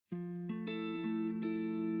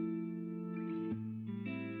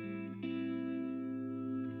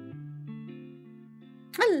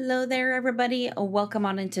Hello there, everybody. Welcome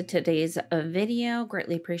on into today's video.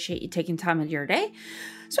 Greatly appreciate you taking time of your day.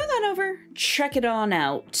 Swing on over, check it on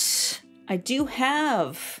out. I do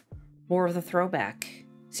have more of the Throwback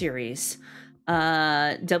series.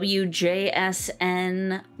 WJSN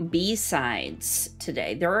B-sides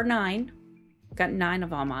today. There are 9. Got 9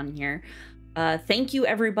 of them on here. Thank you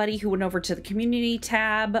everybody who went over to the community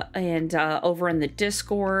tab and over in the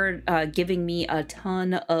Discord, giving me a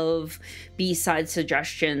ton of B-side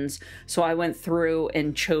suggestions. So I went through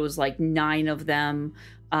and chose like 9 of them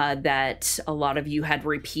that a lot of you had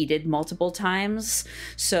repeated multiple times.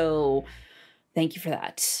 So thank you for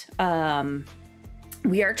that.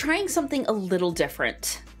 We are trying something a little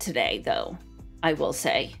different today, though, I will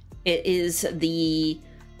say. It is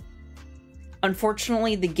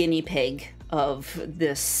unfortunately the guinea pig of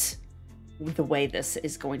this, the way this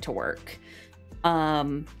is going to work.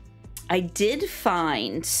 I did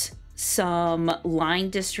find some line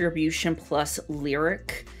distribution plus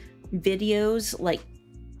lyric videos like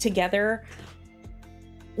together.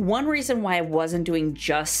 One reason why I wasn't doing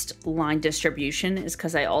just line distribution is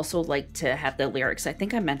because I also like to have the lyrics. I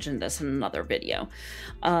think I mentioned this in another video.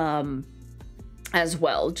 As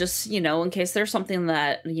well, just, you know, in case there's something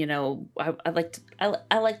that, you know, I like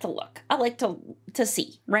to look. I like to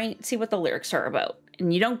see, right? See what the lyrics are about.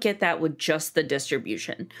 And you don't get that with just the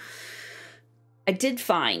distribution. I did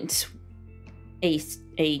find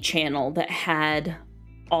a channel that had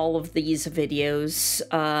all of these videos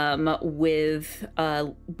with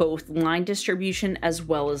both line distribution as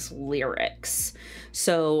well as lyrics.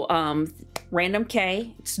 So Random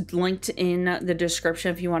K, it's linked in the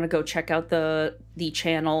description if you want to go check out the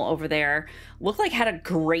channel over there. Looked like had a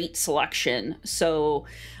great selection. So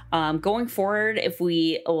going forward, if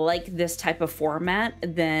we like this type of format,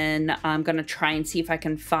 then I'm gonna try and see if I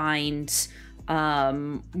can find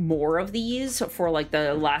more of these for like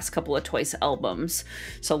the last couple of Twice albums.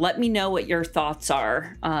 So let me know what your thoughts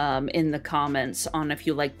are in the comments on if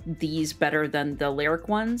you like these better than the lyric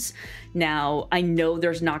ones. Now, I know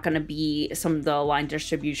there's not going to be some of the line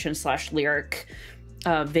distribution / lyric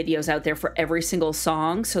videos out there for every single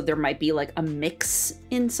song, so there might be like a mix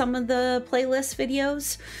in some of the playlist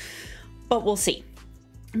videos, but we'll see.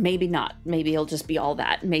 Maybe not. Maybe it'll just be all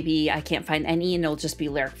that. Maybe I can't find any and it'll just be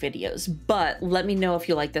lyric videos. But let me know if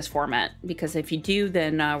you like this format, because if you do,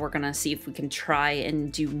 then we're going to see if we can try and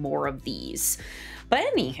do more of these. But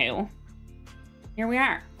anywho, here we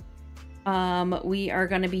are. We are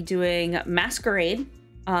going to be doing Masquerade,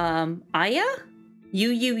 Aya,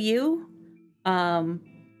 You,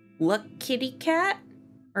 Look Kitty Cat,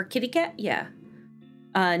 or Kitty Cat? Yeah.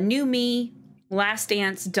 New Me, Last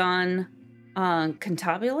Dance Done,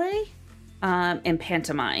 Cantabile, and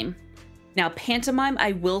Pantomime. Now, Pantomime,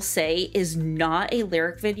 I will say, is not a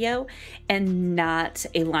lyric video and not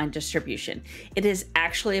a line distribution. It is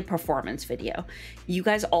actually a performance video. You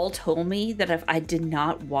guys all told me that if I did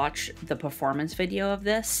not watch the performance video of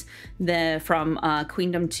this, from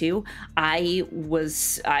Queendom 2, I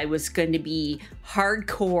was going to be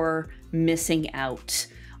hardcore missing out.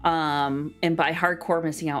 And by hardcore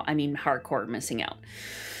missing out, I mean hardcore missing out.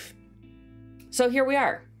 So here we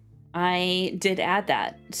are. I did add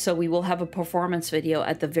that. So we will have a performance video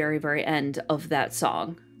at the very, very end of that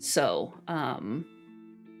song. So,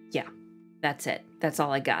 yeah, that's it. That's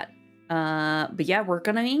all I got. But yeah, we're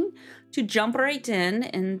going to jump right in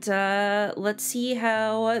and let's see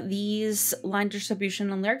how these line distribution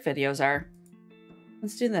and lyric videos are.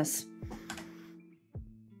 Let's do this.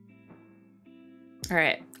 All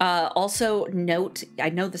right. Also note, I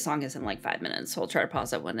know the song is in like 5 minutes, so I'll try to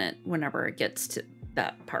pause it whenever it gets to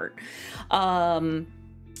that part.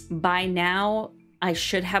 By now, I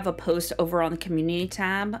should have a post over on the community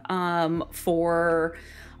tab for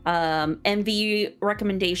MV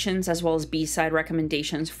recommendations as well as B-side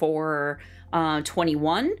recommendations for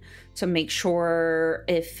 21. So make sure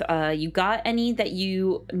if you got any that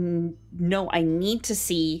you know I need to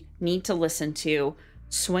see, need to listen to,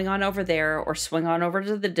 swing on over there or swing on over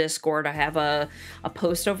to the Discord. I have a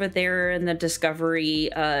post over there in the Discovery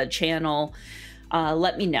channel.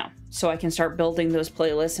 Let me know so I can start building those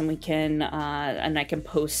playlists and we can and I can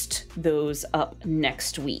post those up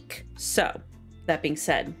next week. So that being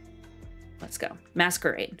said, let's go.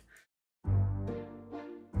 Masquerade.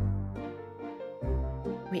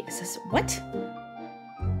 Wait, is this what?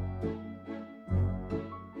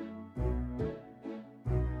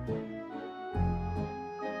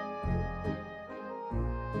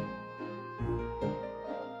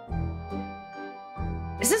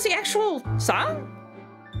 Is this the actual song?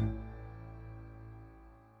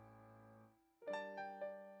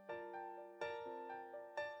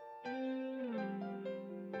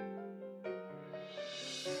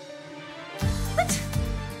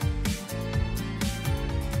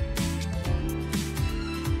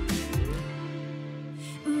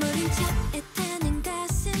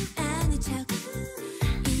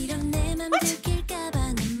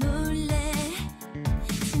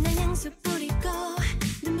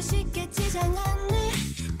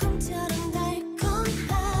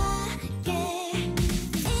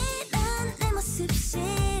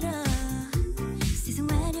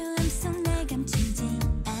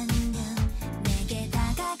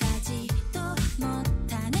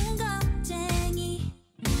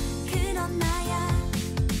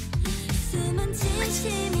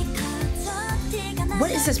 What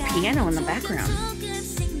is this piano in the background?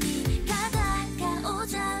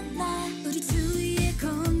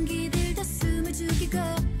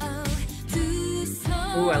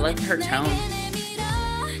 Ooh, I like her tone.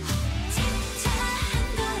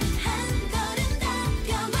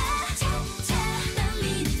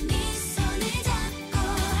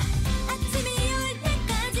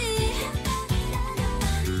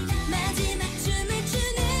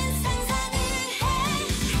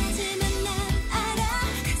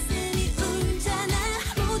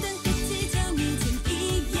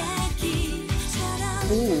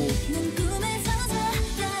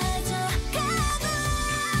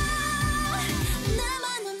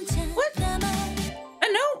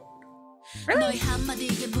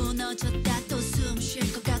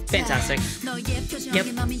 Fantastic. Yep.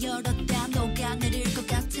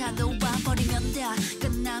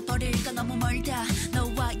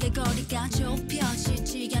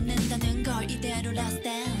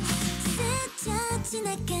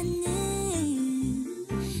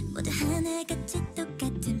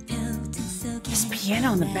 This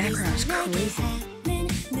piano in the background is crazy.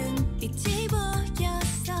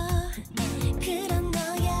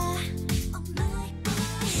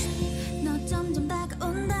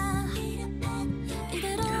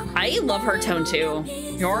 I love her tone too.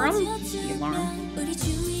 Yoram?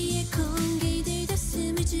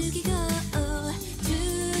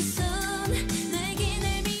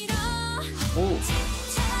 Ooh,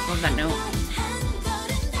 love that note.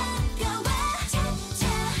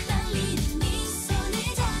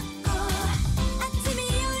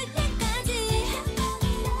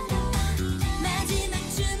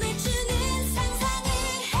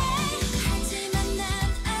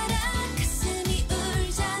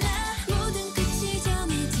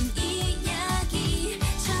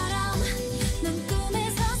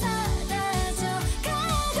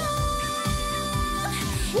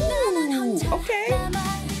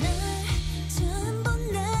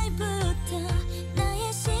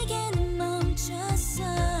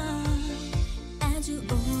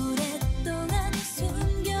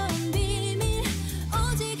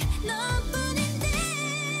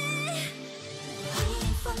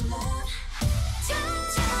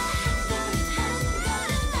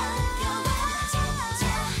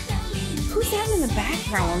 Who's that in the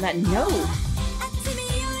background on that note?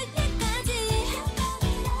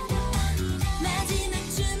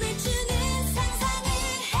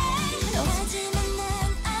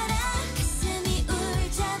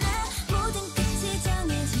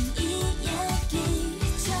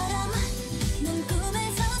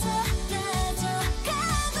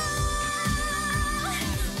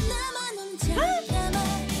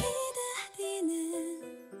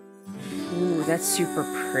 Ooh, that's super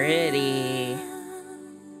pretty.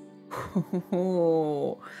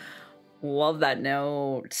 Ooh, love that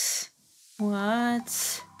note.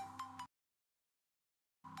 What?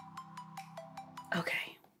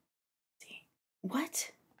 Okay. See.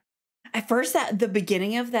 What? At first, at the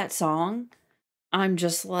beginning of that song, I'm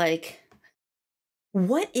just like,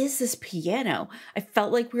 what is this piano? I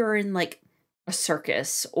felt like we were in like a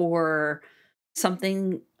circus or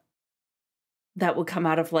something that would come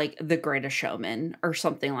out of like The Greatest Showman or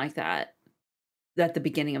something like that at the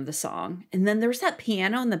beginning of the song. And then there's that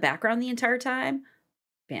piano in the background the entire time.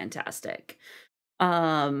 Fantastic.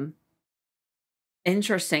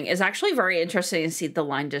 Interesting. It's actually very interesting to see the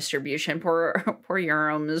line distribution. Poor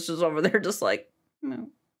Urim is just over there just like, no.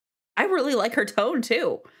 I really like her tone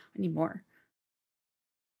too. I need more.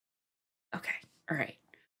 Okay. All right.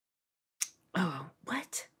 Oh,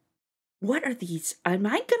 what? What are these? Am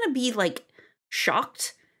I gonna be like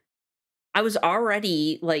shocked? I was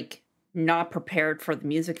already like not prepared for the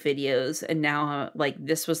music videos, and now like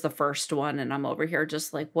this was the first one, and I'm over here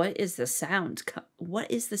just like, what is the sound?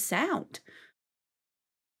 What is the sound?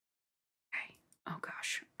 Okay. Oh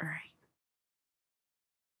gosh. All right.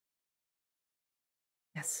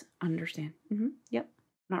 Yes, understand. Yep.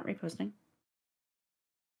 Not reposting.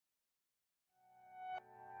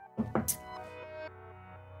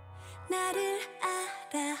 나를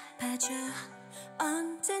알아봐줘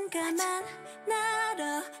언젠가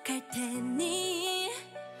만나러 갈 테니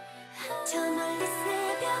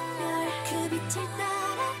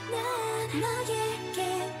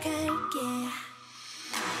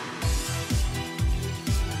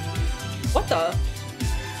What the?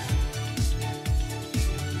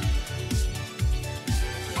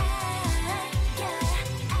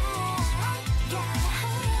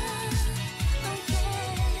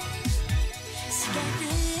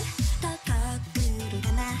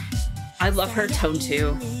 I love her tone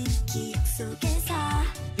too.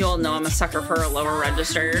 You all know I'm a sucker for a lower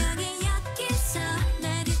register.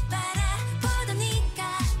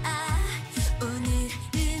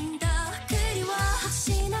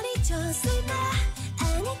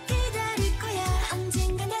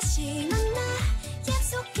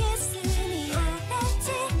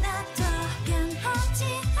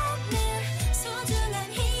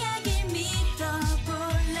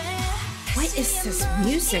 What is this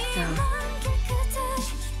music though?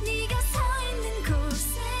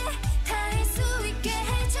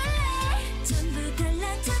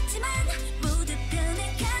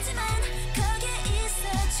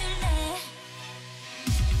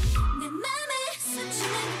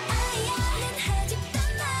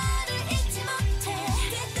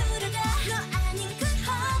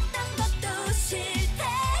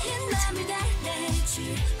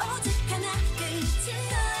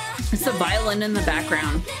 It's the violin in the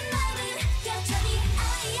background.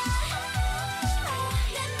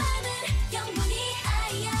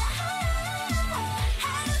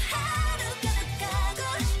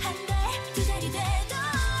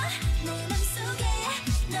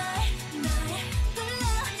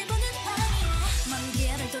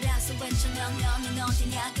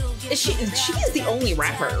 She is the only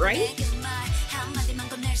rapper, right?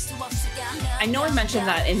 I know I mentioned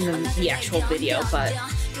that in the actual video, but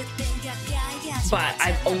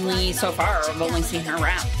I've only, so far, I've only seen her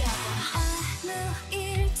rap.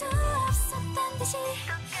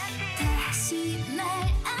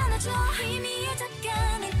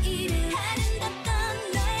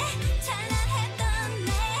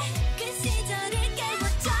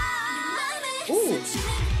 Ooh.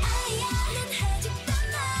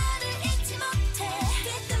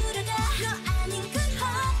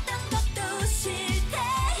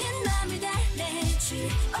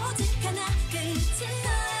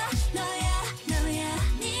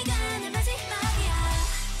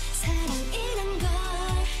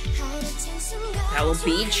 That will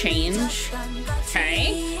be change.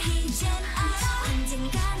 Okay.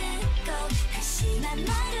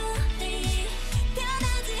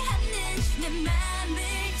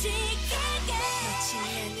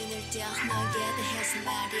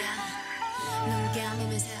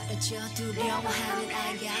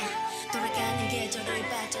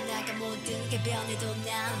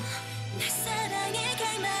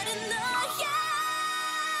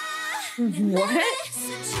 What?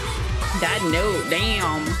 That note,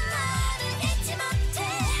 damn.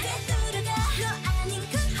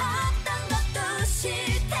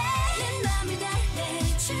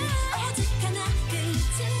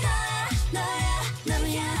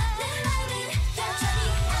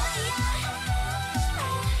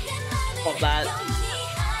 All that.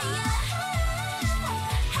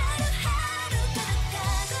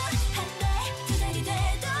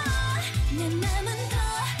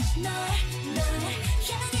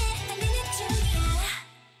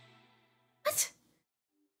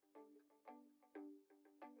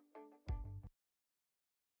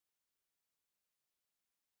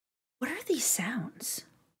 What are these sounds?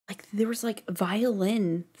 Like, there was like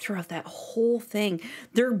violin throughout that whole thing.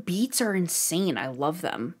 Their beats are insane. I love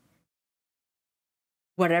them.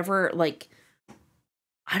 Whatever, like,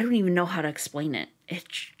 I don't even know how to explain it. It's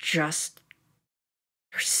just,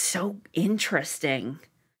 they're so interesting.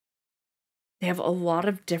 They have a lot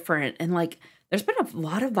of different, and like, there's been a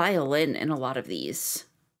lot of violin in a lot of these.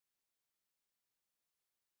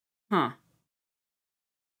 Huh.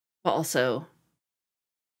 But also,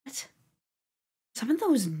 what? Some of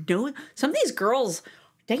these girls,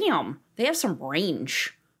 damn, they have some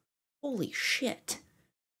range. Holy shit.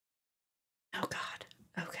 Oh God.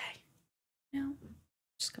 Okay. No,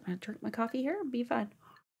 just gonna drink my coffee here and be fine.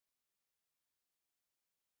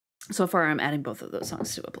 So far, I'm adding both of those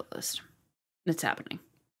songs to a playlist. It's happening.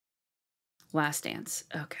 Last Dance.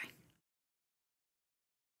 Okay.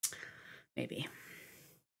 Maybe.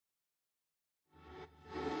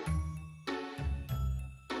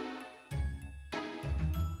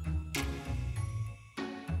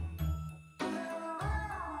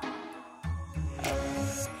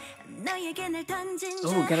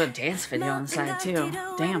 Oh, got a dance video on the side too.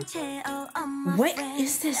 Damn. What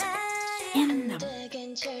is this in the...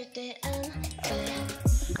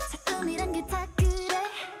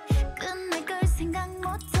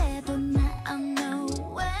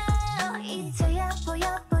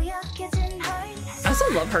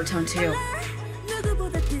 love her tone too.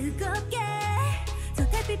 누구보다 뜨겁게 저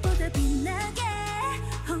달빛보다 빛나게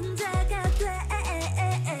혼자가 돼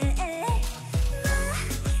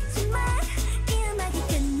마지막 이 음악이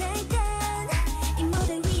끝날 땐이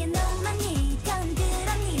무대 위에 너만이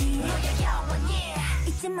덩그러니 너의 영원히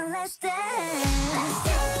잊지 마 let's dance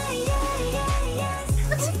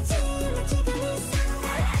웃지마 지금 이 순간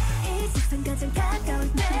이 세상 가장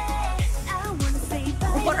가까울 때 I wanna say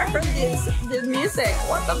bye. What are this music?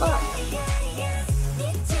 What the fuck?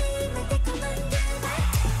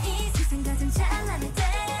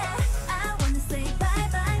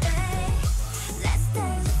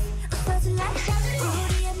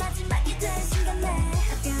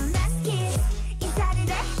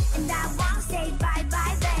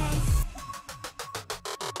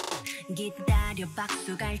 기다려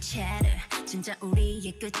박수 갈채를 진짜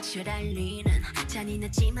우리의 끝을 알리는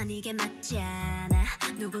잔인하지만 이게 맞잖아.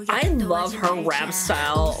 I love her rap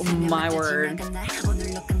style. My word.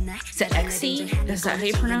 Is it XE? Is that how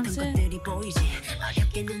you pronounce it?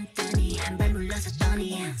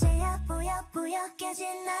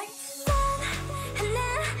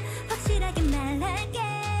 확실하게 말할게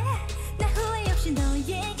나 후회 없이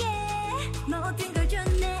너에게 모든 걸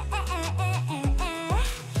줬네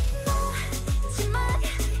마지막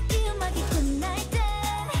이 음악이 끝날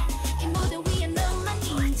때이 무대 위에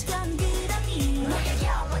너만이 덩그러니 너의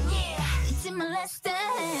영원히 잊지 마 let's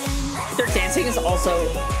dance. Their dancing is also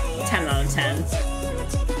 10 out of 10.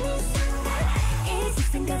 이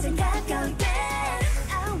세상 가장 가까울 때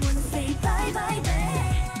I wanna say bye bye bye.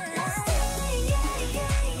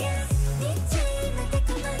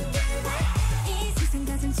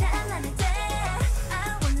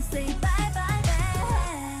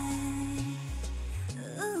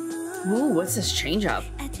 Ooh, what's this change up?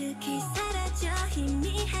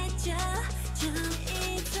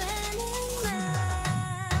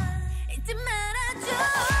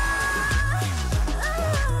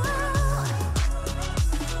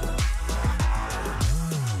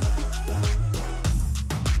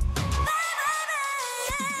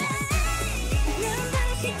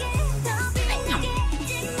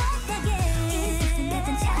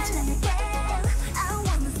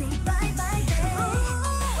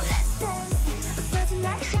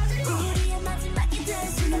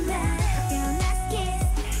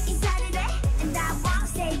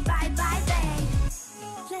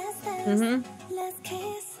 Mm-hmm. Let's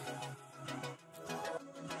kiss.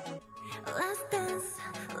 Let's dance.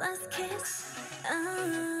 Let's kiss.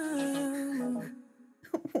 Oh.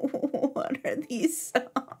 What are these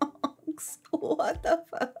songs? What the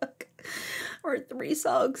fuck? We're 3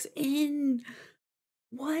 songs in.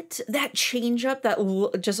 What? That change up, that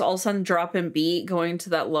just all of a sudden drop in beat going to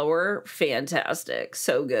that lower? Fantastic.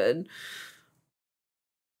 So good.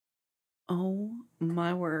 Oh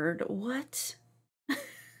my word. What?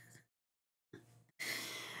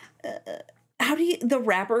 How do you, the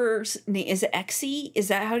rapper's name, is it XE? Is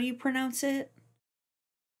that how you pronounce it?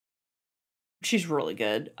 She's really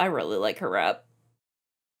good. I really like her rap.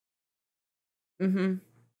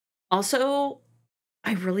 Also,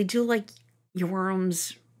 I really do like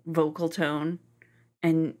Yorum's vocal tone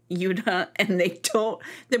and Yuda, and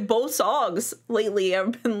they're both songs lately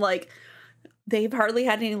have been like, they've hardly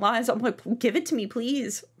had any lines. I'm like, give it to me,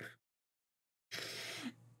 please.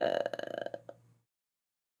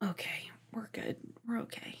 Okay, we're good. We're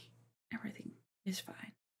okay. Everything is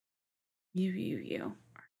fine. You.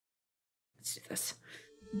 Let's do this.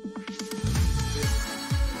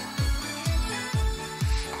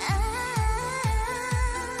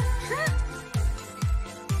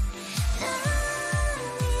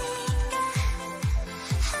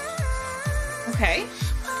 Okay.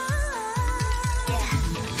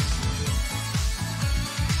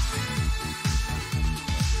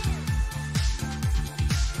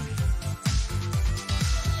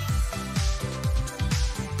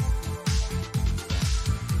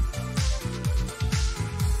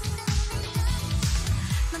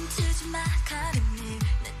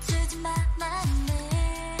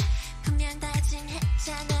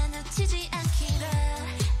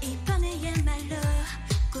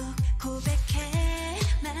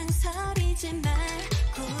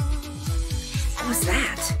 What was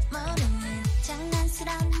that?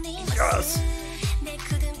 Gross. Like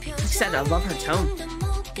I said, I love her tone.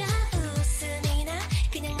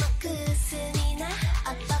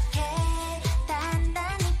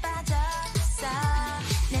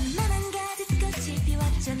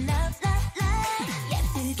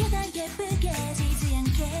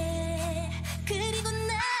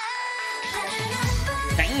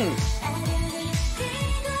 Dang.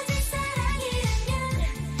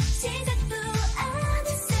 What?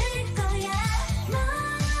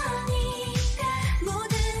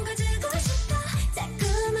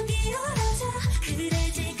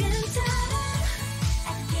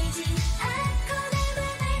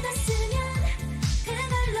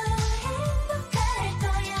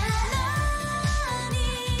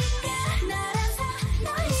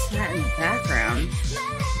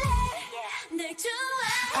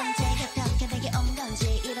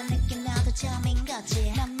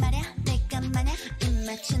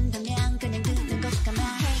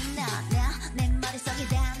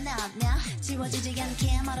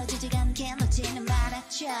 않게 멀어지지 않게 놓지는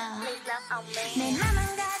말아줘 내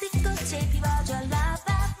맘은 가득 꽃을 피워줘 love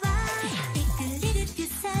이끌리듯 그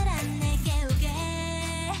사람 내게 오게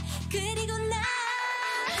그리고 나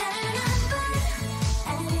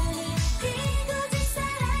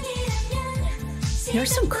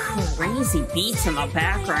There's some crazy beats in the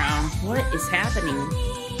background. What is happening?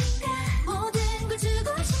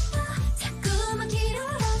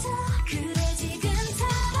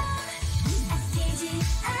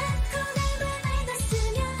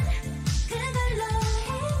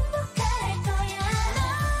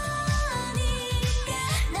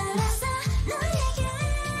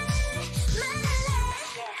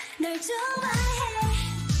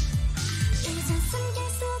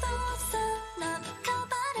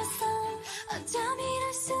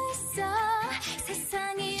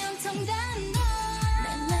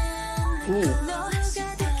 Ooh.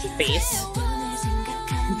 Bass.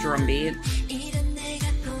 Drum beat.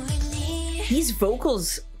 These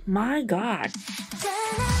vocals, my god.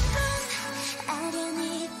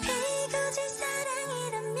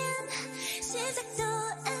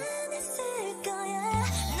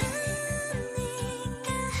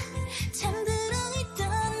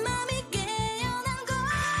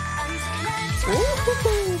 Ooh.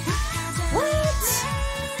 What?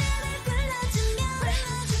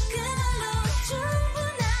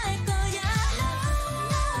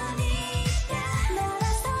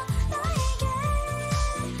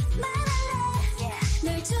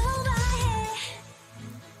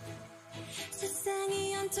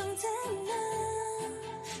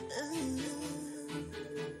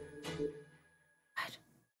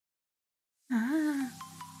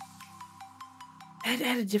 It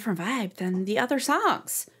had a different vibe than the other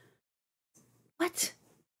songs. What?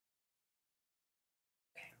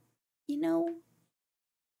 You know,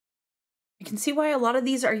 I can see why a lot of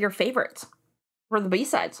these are your favorites for the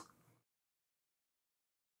B-sides.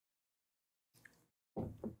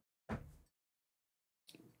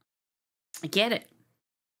 I get it.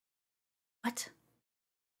 What?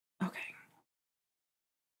 Okay.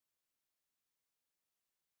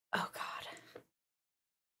 Oh, God.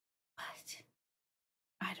 What?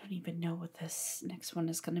 I don't even know what this next one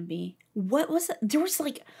is going to be. What was it? There was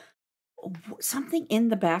like something in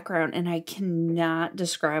the background, and I cannot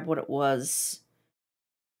describe what it was.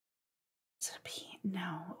 Is it a piano?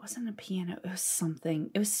 No, it wasn't a piano. It was something.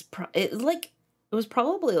 It was it was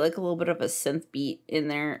probably like a little bit of a synth beat in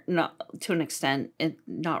there, not to an extent,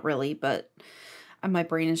 not really, but my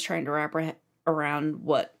brain is trying to wrap around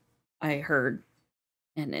what I heard,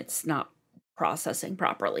 and it's not processing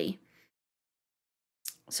properly.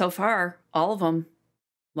 So far, all of them.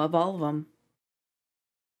 Love all of them.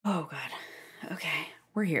 Oh, God. Okay,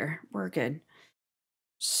 we're here. We're good.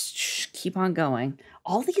 Shh, keep on going.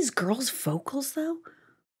 All these girls' vocals, though?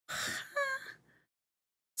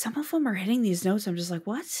 Some of them are hitting these notes. I'm just like,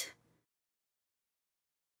 what?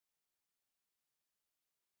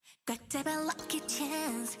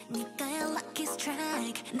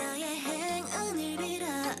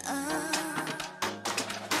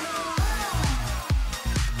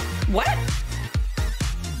 What?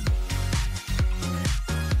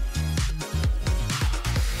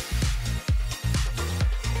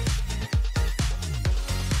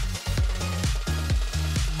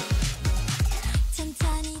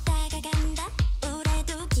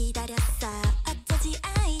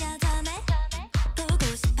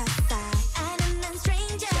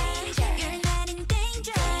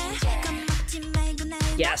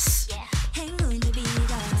 Yes.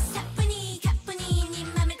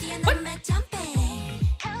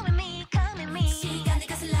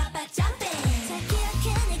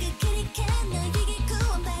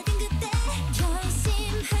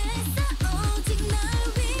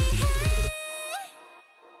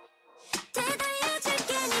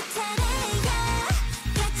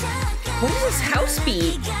 What is this house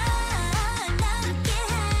beat?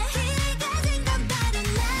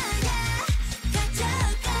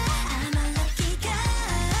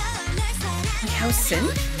 House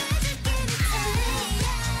synth?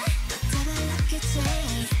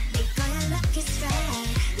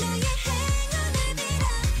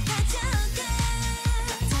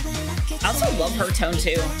 I also love her tone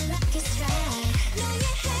too.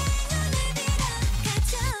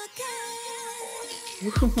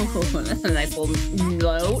 That's a nice little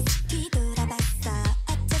note.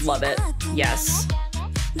 Love it. Yes.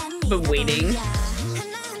 Been waiting.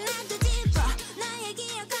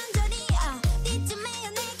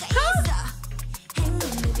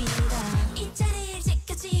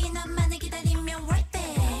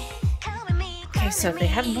 Okay, so they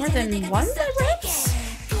have more than one lyrics?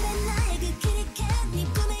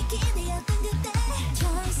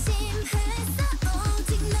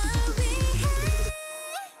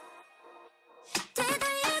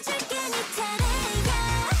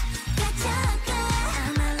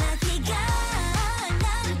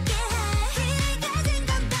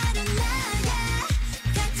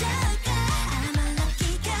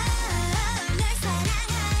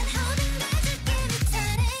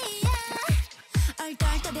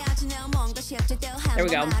 There we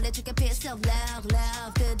go.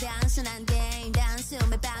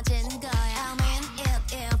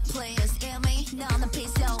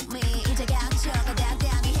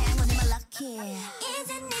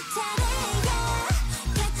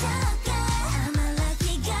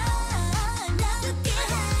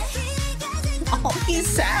 All these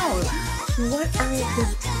sounds. What are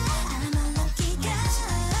the...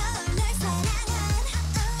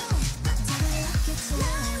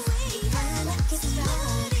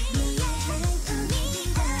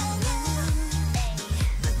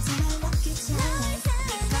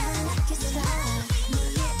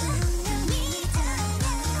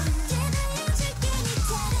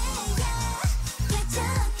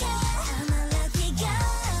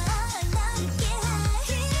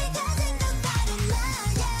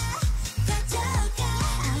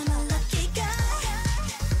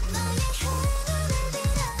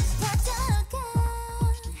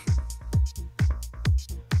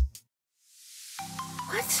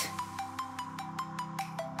 What?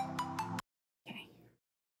 Okay.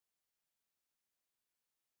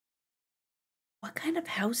 What kind of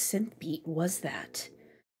house synth beat was that?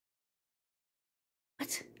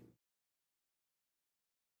 What?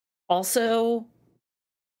 Also,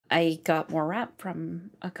 I got more rap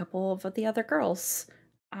from a couple of the other girls.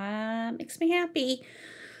 Makes me happy.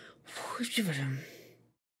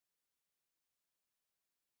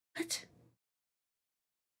 What?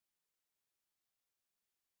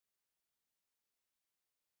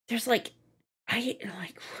 There's like,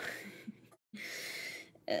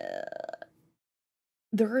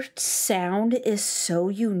 their sound is so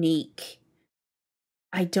unique.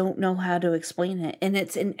 I don't know how to explain it. And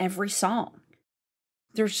it's in every song.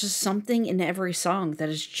 There's just something in every song that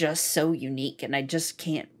is just so unique, and I just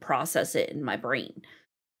can't process it in my brain.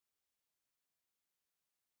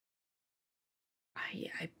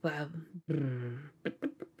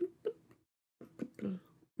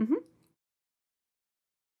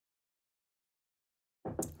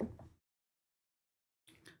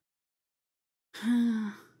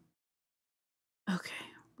 Okay,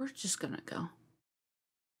 we're just gonna go.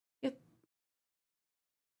 Yep.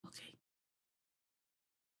 Okay.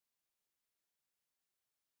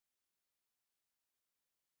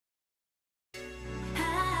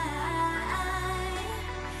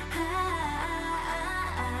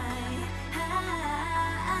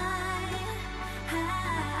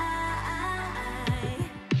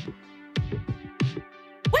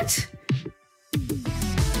 What?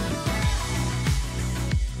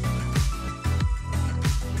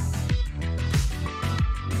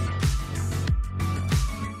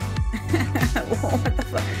 What the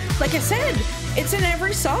fuck? Like I said, it's in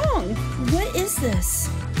every song. What is this?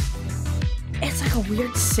 It's like a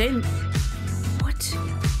weird synth. What?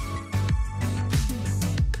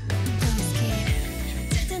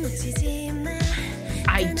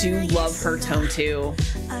 I do love her tone too.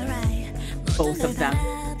 Both of them.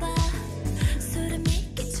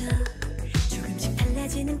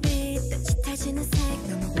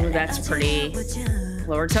 Ooh, that's pretty.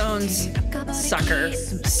 Lower tones.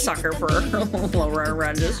 Sucker for lower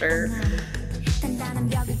register.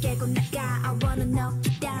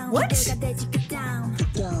 What?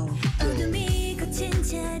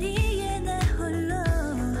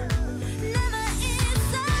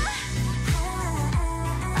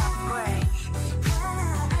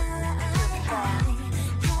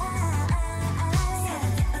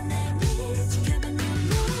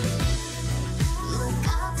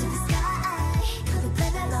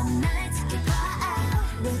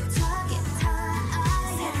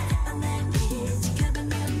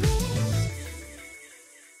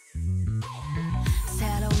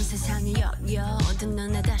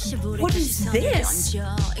 What is this?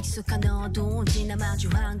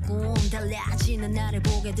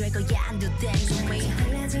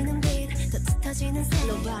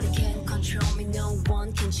 Nobody can control me, no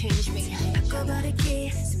one can change me.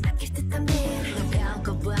 바꿔버리기 숨막힐 듯한 빛 너가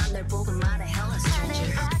거부한 날 보고 말해 hello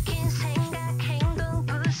stranger. 아낀 생각 행동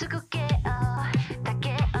부수고 깨어 다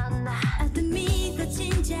깨어나 어둠이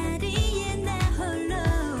닫힌 자리에 나 홀로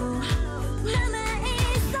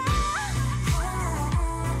남아있어.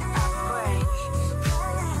 Upgrade.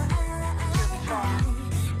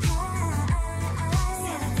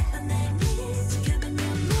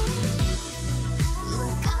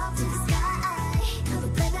 Look up to the sky. All the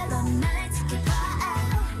baby long nights.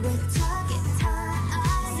 We're talking time.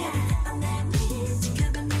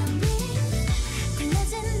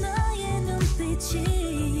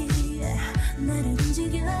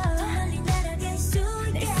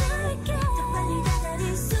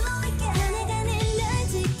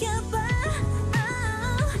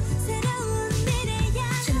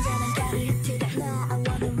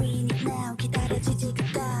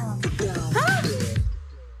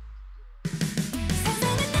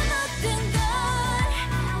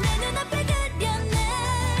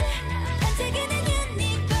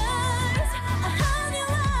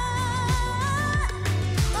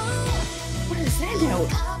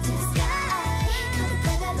 out.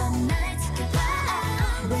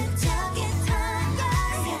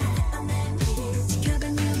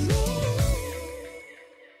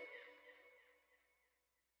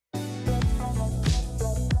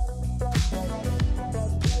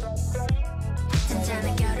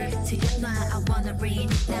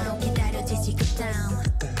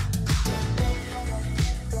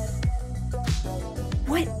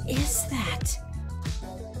 What is that?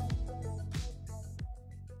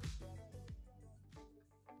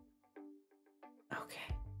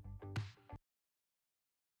 Okay.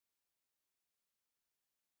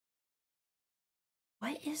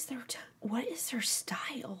 What is their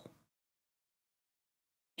style?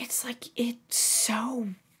 It's like, it's so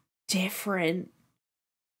different.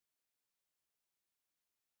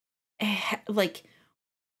 Like,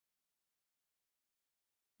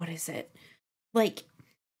 what is it? Like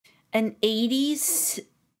an 80s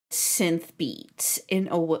synth beat in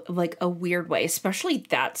a weird way, especially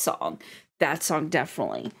that song. That song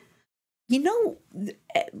definitely. You know,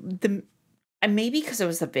 maybe because it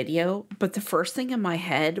was the video, but the first thing in my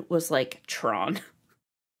head was like Tron,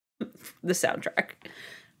 the soundtrack.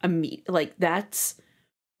 Like that's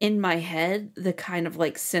in my head, the kind of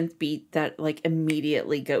like synth beat that like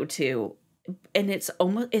immediately go to, and it's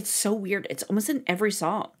so weird. It's almost in every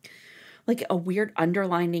song, like a weird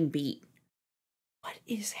underlining beat. What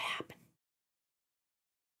is happening?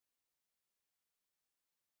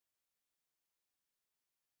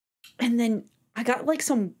 And then I got like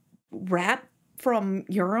some rap from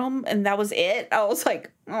Urim, and that was it. I was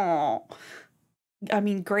like, oh, I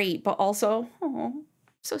mean, great, but also, oh,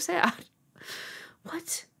 so sad.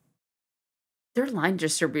 What? Their line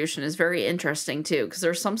distribution is very interesting too, because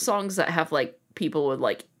there's some songs that have like people with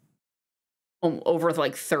like over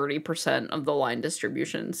like 30% of the line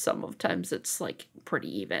distribution. Sometimes it's like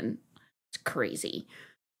pretty even. It's crazy.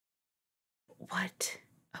 What?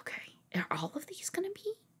 Okay. Are all of these gonna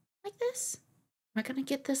be like this? Am I gonna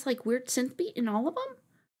get this like weird synth beat in all of them?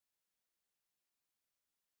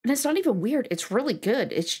 And it's not even weird. It's really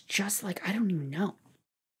good. It's just like, I don't even know.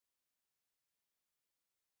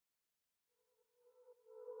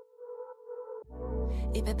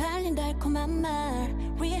 입에 발린 달콤한 말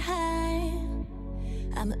real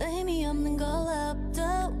아무 의미 없는 걸 up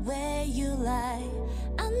the way you lie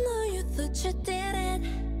I know you thought you didn't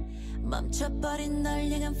멈춰버린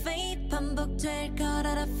널 향한 fate 반복될 걸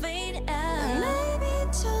알아 fade out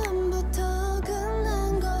Maybe 처음부터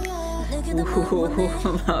끝난 거야 내게 더 원해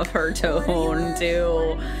Love her tone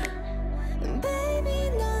too.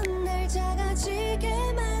 Baby 넌 날 작아지게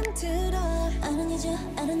만들어 I don't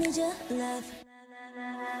need your love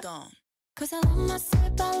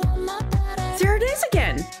There it is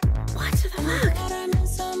again. What the fuck?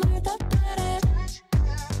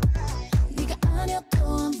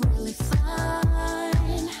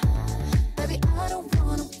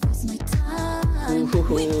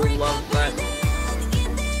 Ooh, love that.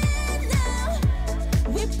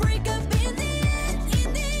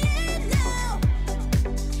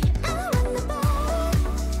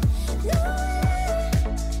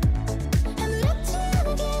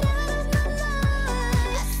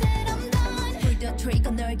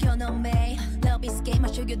 Love is game,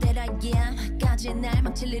 I show you that I am 까지 날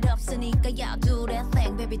망칠 일 없으니까 yeah, do that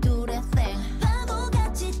thing, baby, do that thing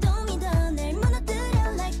바보같이 또 믿어 날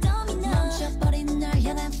무너뜨려 like domino 멈춰버린 널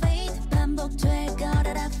향한 fate 반복될 걸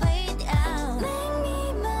알아 fade out Make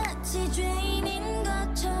me 마치 죄인인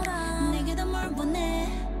것처럼 내게 더 뭘 원해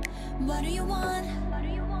What do you want?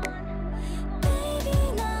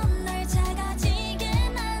 Baby 넌 날 작아지게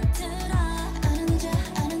만들어 I don't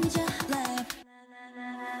need your love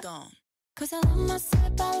Cause I love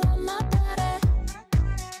myself, I love my body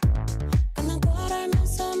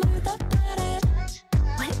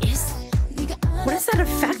What is that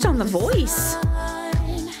effect on the voice?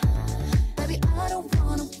 Baby, I don't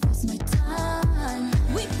wanna waste my time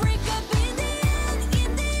We break up in the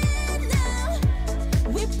end now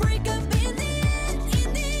We break up in the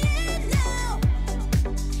end now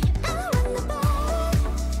I want the ball,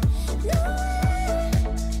 no way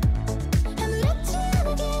And let you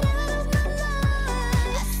get out of my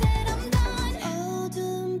mind I said I'm done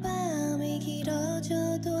어두운 밤이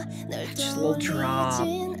길어져도 널 Just a little drop.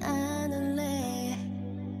 떠올리진 않을래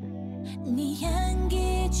네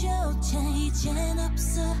향기조차 이젠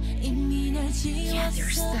없어 이미 널 Yeah,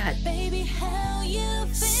 there's 지웠어 that Baby, how you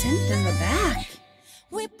feel synth in the back.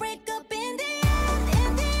 We break up in the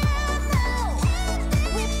end now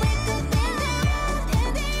We break up in the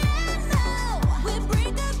end now We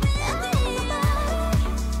break up in the end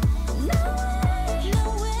No way, no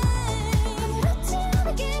way I'm not trying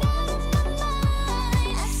to get out of my mind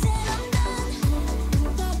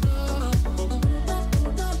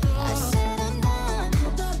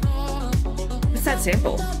that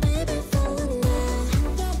sample?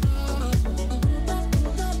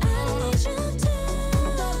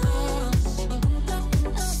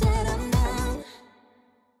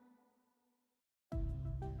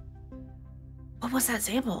 What was that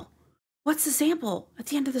sample? What's the sample at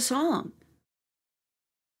the end of the song?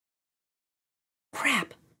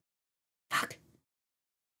 Crap. Fuck.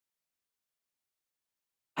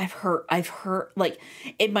 I've heard, like,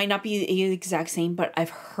 it might not be the exact same, but I've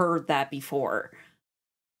heard that before.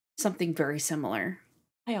 Something very similar.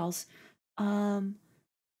 Hi, alls. Fuck.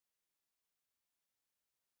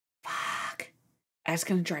 That's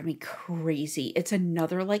gonna drive me crazy. It's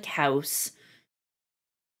another, like, house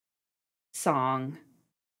song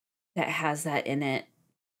that has that in it.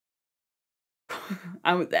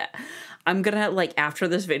 I'm gonna, like, after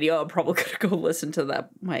this video, I'm probably gonna go listen to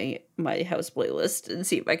that my house playlist and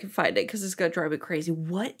see if I can find it, because it's gonna drive me crazy.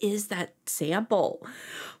 What is that sample?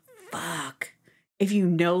 Fuck. If you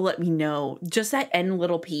know, let me know. Just that end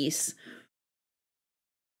little piece.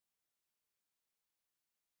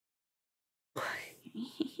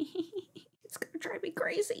 It's gonna drive me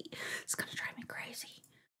crazy. It's gonna drive me crazy.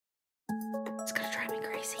 It's gonna drive me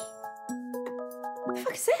crazy. What the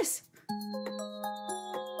fuck is this?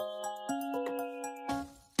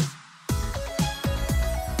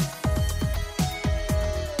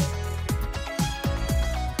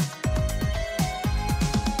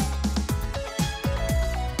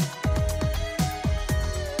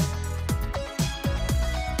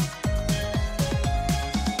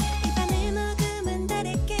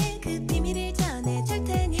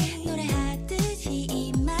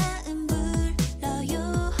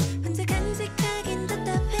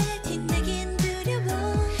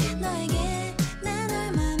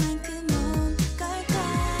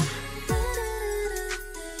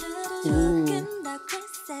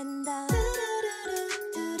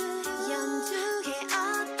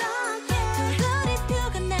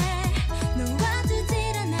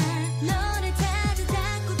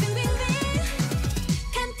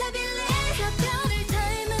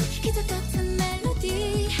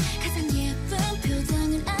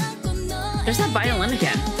 There's that violin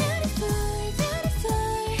again.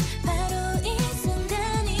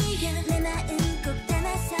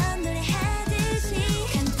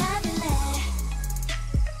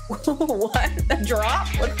 What? A drop?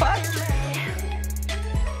 What the fuck?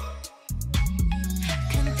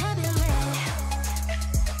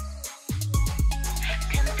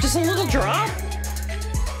 Just a little drop?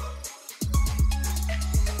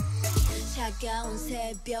 차가운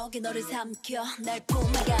새벽에 너를 삼켜 날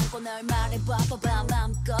품에 안고 널 말해봐봐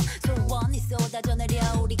맘껏 소원이 쏟아져 내려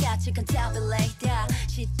우리 같이 contemplate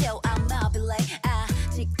다시 또 I'm mobilate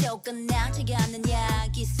아직도 끝나지 않는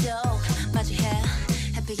이야기 속 마주해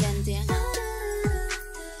happy ending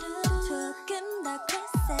조금 더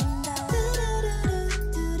crescendo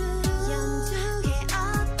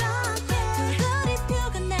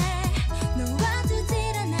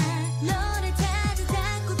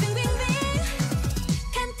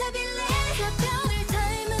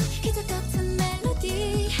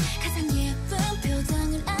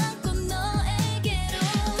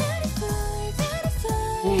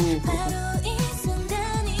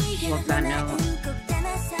Love that note.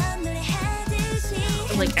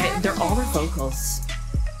 Like, they're all their vocals.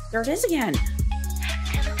 There it is again.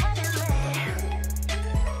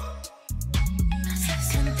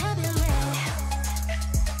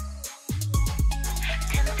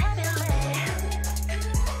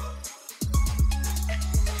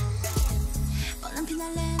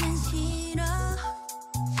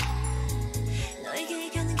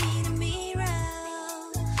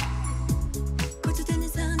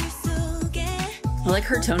 I like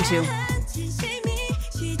her tone too.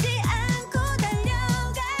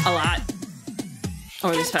 A lot.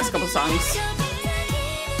 Over these past couple songs.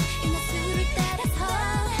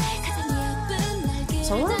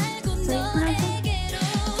 Solo?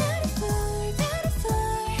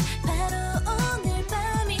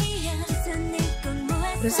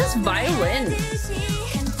 What is this violin?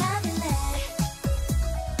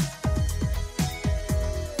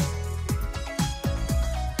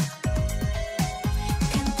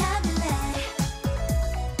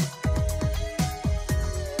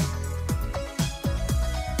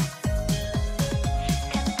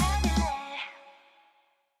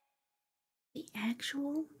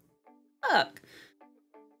 Actual fuck.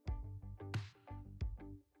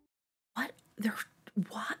 What? They're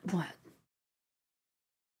what? What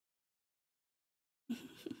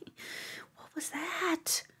was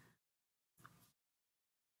that?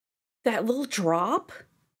 That little drop?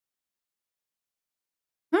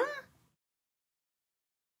 Huh?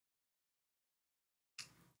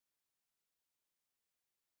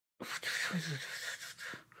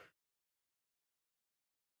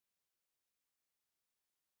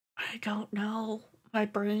 I don't know. My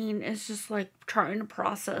brain is just like trying to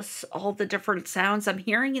process all the different sounds I'm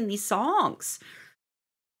hearing in these songs.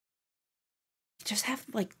 Just have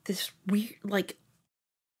like this weird, like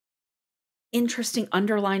interesting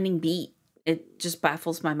underlining beat. It just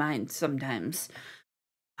baffles my mind sometimes.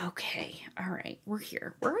 Okay, all right, we're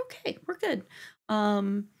here. We're okay. We're good.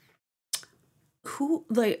 Who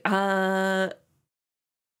like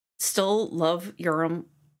still love Urim's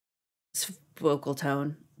vocal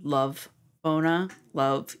tone. Love Bona.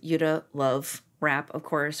 Love Yuta. Love rap, of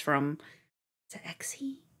course, from is it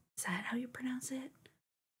Exy? Is that how you pronounce it?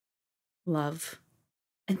 Love.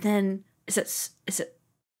 And then is it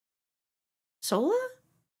Sola?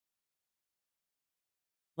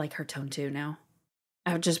 Like her tone too now.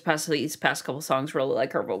 I've just these past couple songs really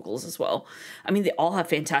like her vocals as well. I mean, they all have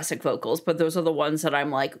fantastic vocals, but those are the ones that I'm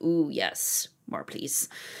like, ooh, yes, more please.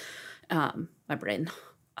 My brain.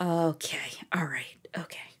 Okay, all right,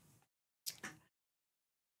 okay.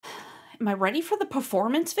 Am I ready for the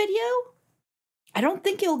performance video? I don't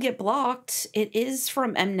think it'll get blocked. It is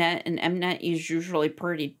from Mnet, and Mnet is usually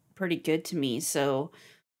pretty good to me. So,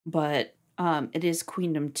 but it is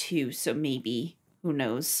Queendom 2, so maybe, who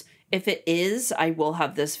knows. If it is, I will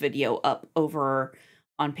have this video up over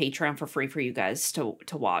on Patreon for free for you guys to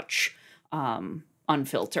watch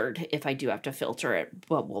unfiltered if I do have to filter it,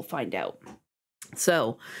 but we'll find out.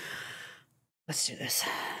 So, let's do this.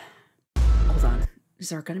 Hold on. Is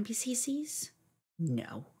there going to be CCs?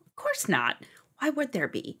 No, of course not. Why would there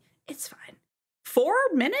be? It's fine. 4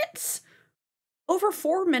 minutes? Over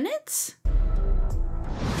 4 minutes?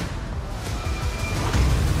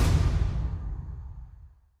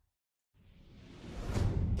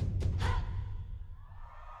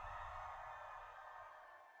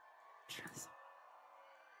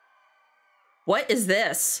 What is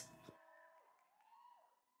this?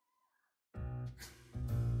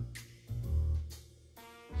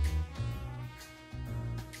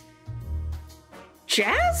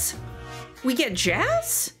 Jazz? We get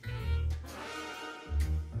jazz?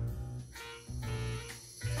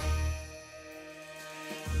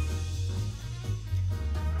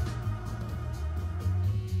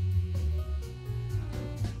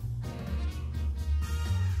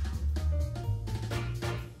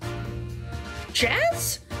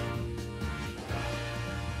 Jazz?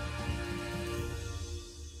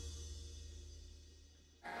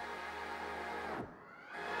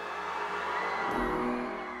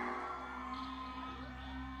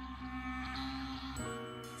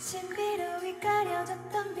 신비로이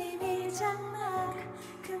가려졌던 비밀 장막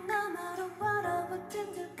그 너머로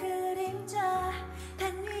얼어붙은 두 그림자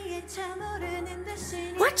단 위에 차오르는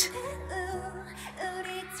듯이 What?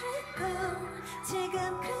 우리 dream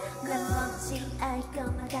지금 그건 뭔지 알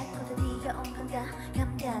것만 같고 드디어 온 건가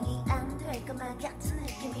감당이 안 될 것만 같은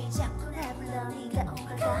느낌이 자꾸 나 불러 네가 온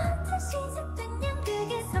걸까 다 시작된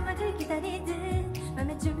연극에서만 그 기다리듯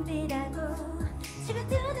맘의 준비라고 지금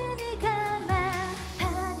두 눈을 감아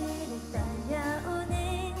하늘을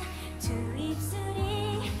떨려오는 두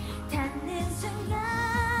입술이 닿는 순간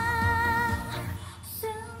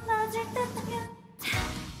숨어질 듯하면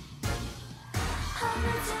어느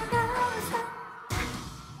즐거운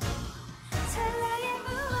찰나의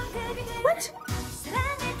무언가를 What?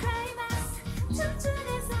 사랑의 클라이막스 춤추는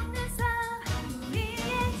속에서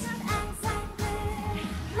우리의 첫 앙상블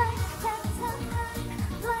Like phantom high,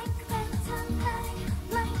 like phantom high,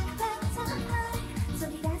 like phantom high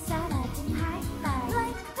소리가 사라진 high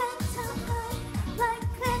like phantom high, like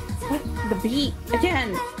phantom What? high The beat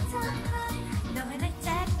again. 너의 날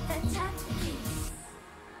짜릿한 kiss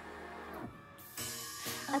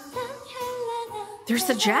어떤 현란한 There's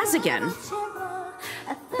the jazz again.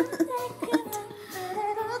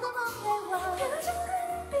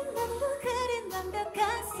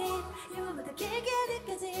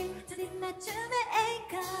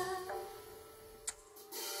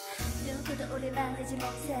 누구도 우릴 말리지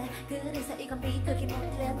못해 그래서 이건 비극이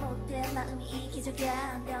못돼 마음이 이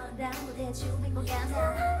기적이야 너랑 무대 주인공이야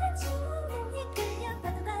나 그냥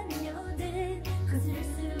파도가 밀려오듯 거스를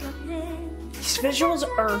수 없는 These visuals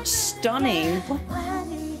are stunning.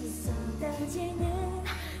 하늘이 쏟아지는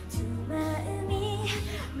두 마음이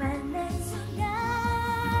만난 순간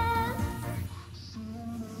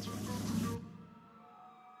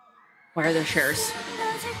Why are there shares?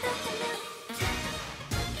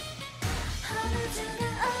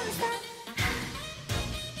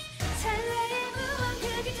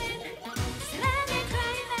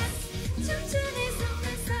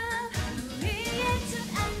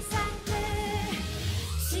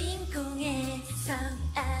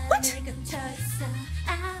 What?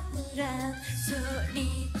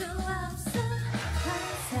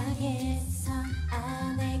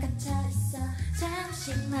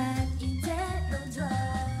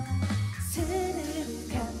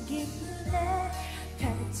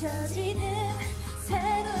 What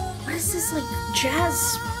is this, like,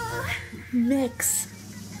 jazz mix?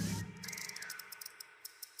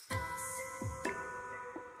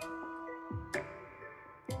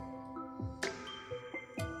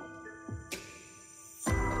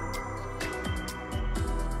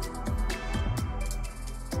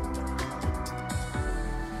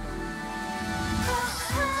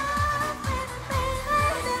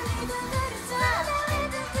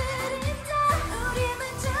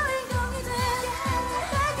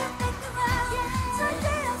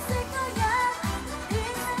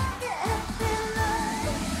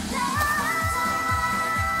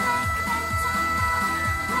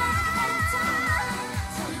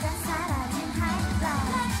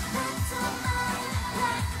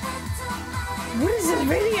 What is this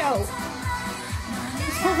video?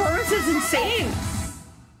 This performance is insane.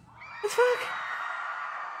 What the fuck?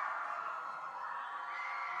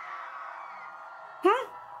 Huh?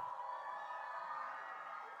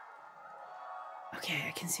 Okay,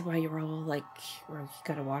 I can see why you were all like, well, you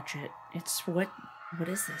gotta watch it. It's what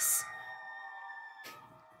is this?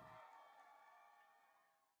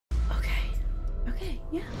 Okay,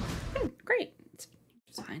 yeah. Great. It's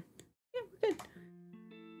fine. Yeah, we're good.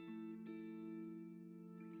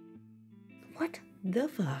 What the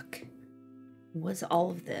fuck was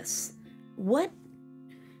all of this? What?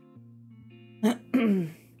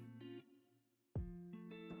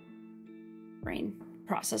 Brain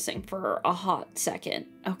processing for a hot second.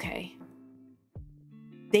 Okay.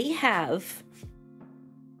 They have,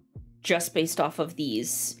 just based off of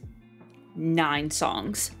these 9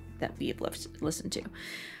 songs that we have listened to,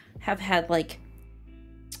 have had like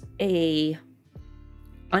a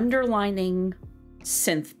underlining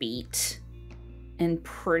synth beat in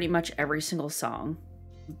pretty much every single song,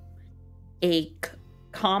 a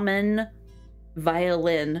common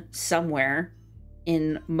violin somewhere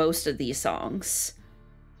in most of these songs,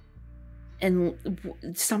 and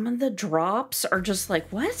some of the drops are just like,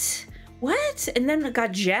 what? And then it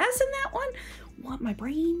got jazz in that one. What? My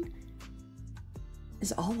brain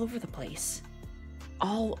is all over the place.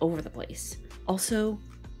 Also,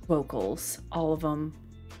 vocals, all of them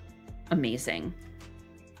amazing.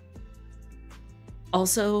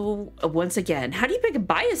 Also, once again, how do you pick a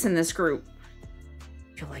bias in this group?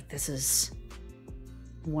 I feel like this is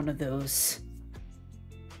one of those,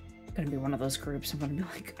 gonna be one of those groups. I'm gonna be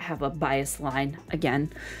like, have a bias line again.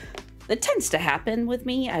 It tends to happen with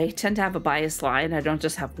me. I tend to have a bias line. I don't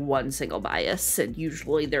just have one single bias, and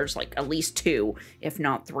usually there's like at least 2, if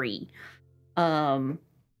not 3. That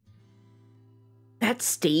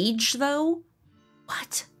stage though,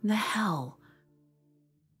 what the hell?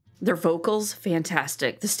 Their vocals,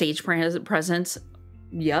 fantastic. The stage presence,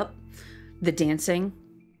 yep. The dancing,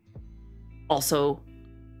 also,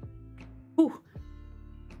 ooh.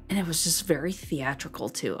 And it was just very theatrical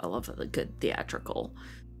too. I love a good theatrical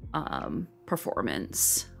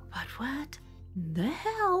performance. But what the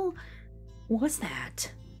hell was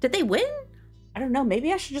that? Did they win? I don't know.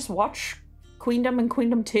 Maybe I should just watch Queendom and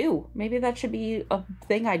Queendom 2. Maybe that should be a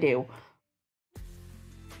thing I do.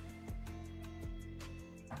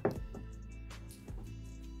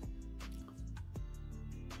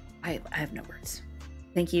 I have no words.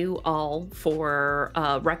 Thank you all for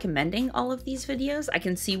recommending all of these videos. I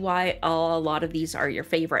can see why a lot of these are your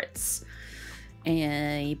favorites.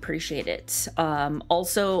 And I appreciate it.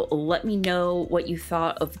 Also, let me know what you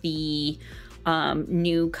thought of the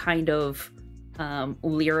new kind of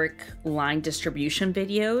lyric line distribution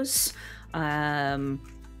videos.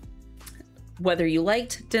 Whether you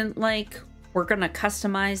liked, didn't like. We're gonna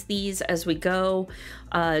customize these as we go.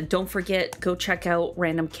 Don't forget, go check out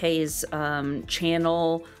Random K's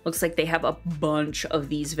channel. Looks like they have a bunch of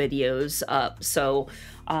these videos up. So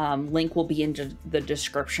link will be in the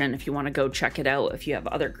description if you want to go check it out, if you have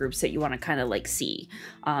other groups that you want to kind of like see.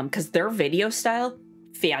 Because their video style,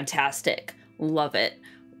 fantastic. Love it.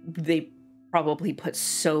 They probably put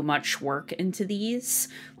so much work into these.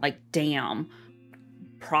 Like, damn.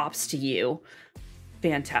 Props to you.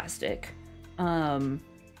 Fantastic.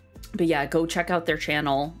 But yeah, go check out their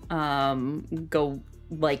channel. Go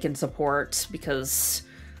like and support because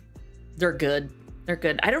they're good. They're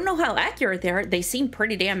good. I don't know how accurate they are. They seem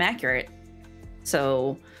pretty damn accurate.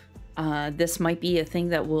 So this might be a thing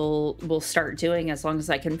that we'll start doing as long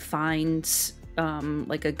as I can find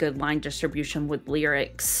like a good line distribution with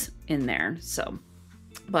lyrics in there. So,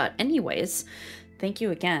 but anyways, thank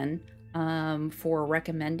you again for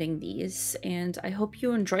recommending these, and I hope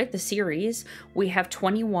you enjoyed the series. We have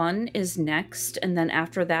 21 is next, and then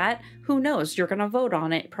after that, who knows, you're gonna vote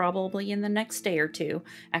on it probably in the next day or two.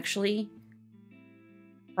 Actually,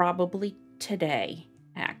 probably today,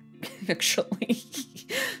 actually.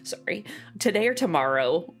 Sorry. Today or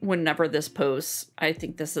tomorrow, whenever this posts. I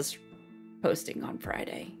think this is posting on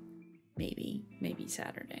Friday. Maybe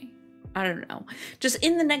Saturday. I don't know. Just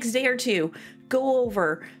in the next day or two, go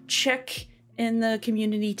over, check in the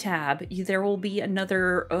community tab. There will be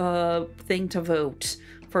another thing to vote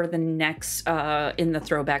for the next in the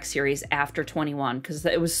throwback series after 21, because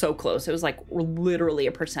it was so close. It was like literally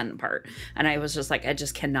a % apart, and I was just like, I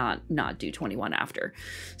just cannot not do 21 after.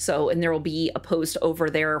 So, and there will be a post over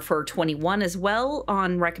there for 21 as well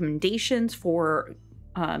on recommendations for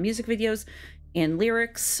music videos and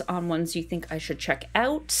lyrics on ones you think I should check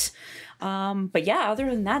out. But yeah, other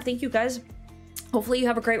than that, thank you guys. Hopefully you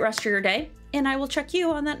have a great rest of your day, and I will check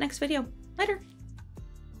you on that next video. Later.